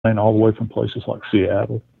and all the way from places like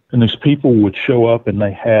Seattle. And these people would show up and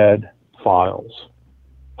they had files,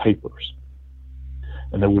 papers,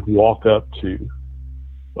 and they would walk up to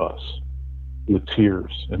us with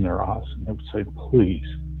tears in their eyes, and they would say, "Please,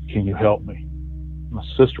 can you help me? My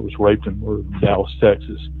sister was raped and murdered in Dallas,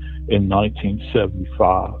 Texas in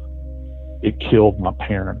 1975. It killed my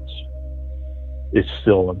parents. It's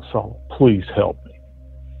still unsolved. Please help me."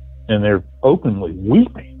 And they're openly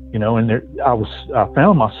weeping, and I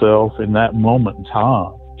found myself in that moment in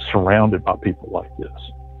time surrounded by people like this.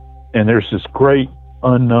 And there's this great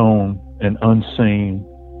unknown and unseen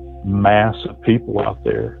mass of people out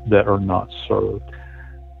there that are not served.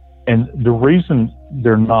 And the reason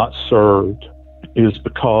they're not served is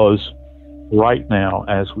because right now,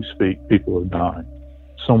 as we speak, people are dying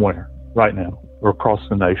somewhere right now or across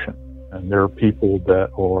the nation. And there are people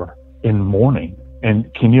that are in mourning.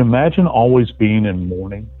 And can you imagine always being in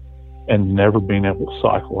mourning and never being able to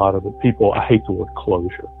cycle out of it? People, I hate the word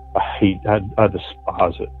closure. I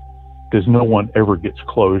despise it, because no one ever gets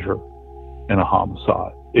closure in a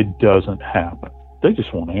homicide. It doesn't happen. They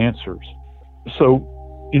just want answers. So,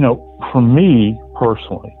 for me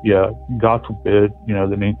personally, God forbid,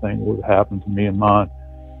 that anything would happen to me and mine,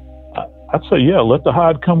 I'd say, let the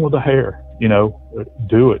hide come with the hair,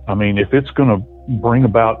 do it. I mean, if it's going to bring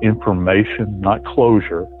about information, not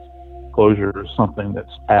closure. Closure is something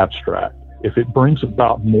that's abstract. If it brings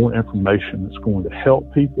about more information that's going to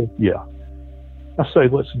help people, I say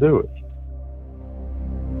let's do it.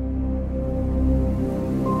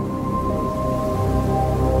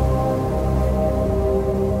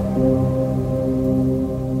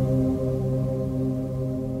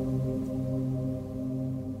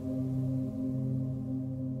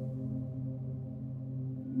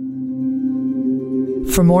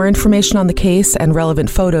 For more information on the case and relevant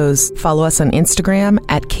photos, follow us on Instagram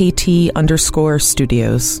at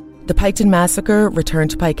KT_studios. The Piketon Massacre, Return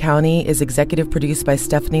to Pike County, is executive produced by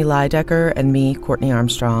Stephanie Lydecker and me, Courtney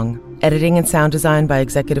Armstrong. Editing and sound design by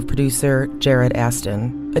executive producer Jared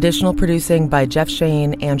Aston. Additional producing by Jeff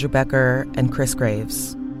Shane, Andrew Becker, and Chris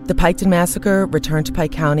Graves. The Piketon Massacre, Return to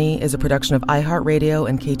Pike County is a production of iHeartRadio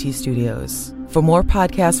and KT Studios. For more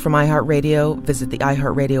podcasts from iHeartRadio, visit the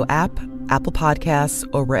iHeartRadio app, Apple Podcasts,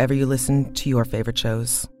 or wherever you listen to your favorite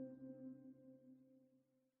shows.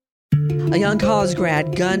 A young college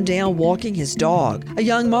grad gunned down walking his dog. A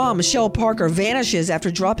young mom, Michelle Parker, vanishes after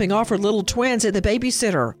dropping off her little twins at the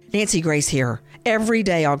babysitter. Nancy Grace here. Every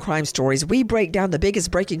day on Crime Stories, we break down the biggest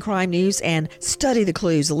breaking crime news and study the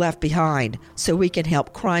clues left behind so we can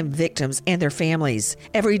help crime victims and their families.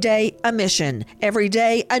 Every day, a mission. Every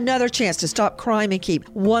day, another chance to stop crime and keep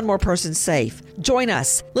one more person safe. Join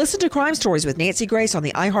us. Listen to Crime Stories with Nancy Grace on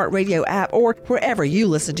the iHeartRadio app or wherever you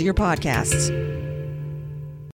listen to your podcasts.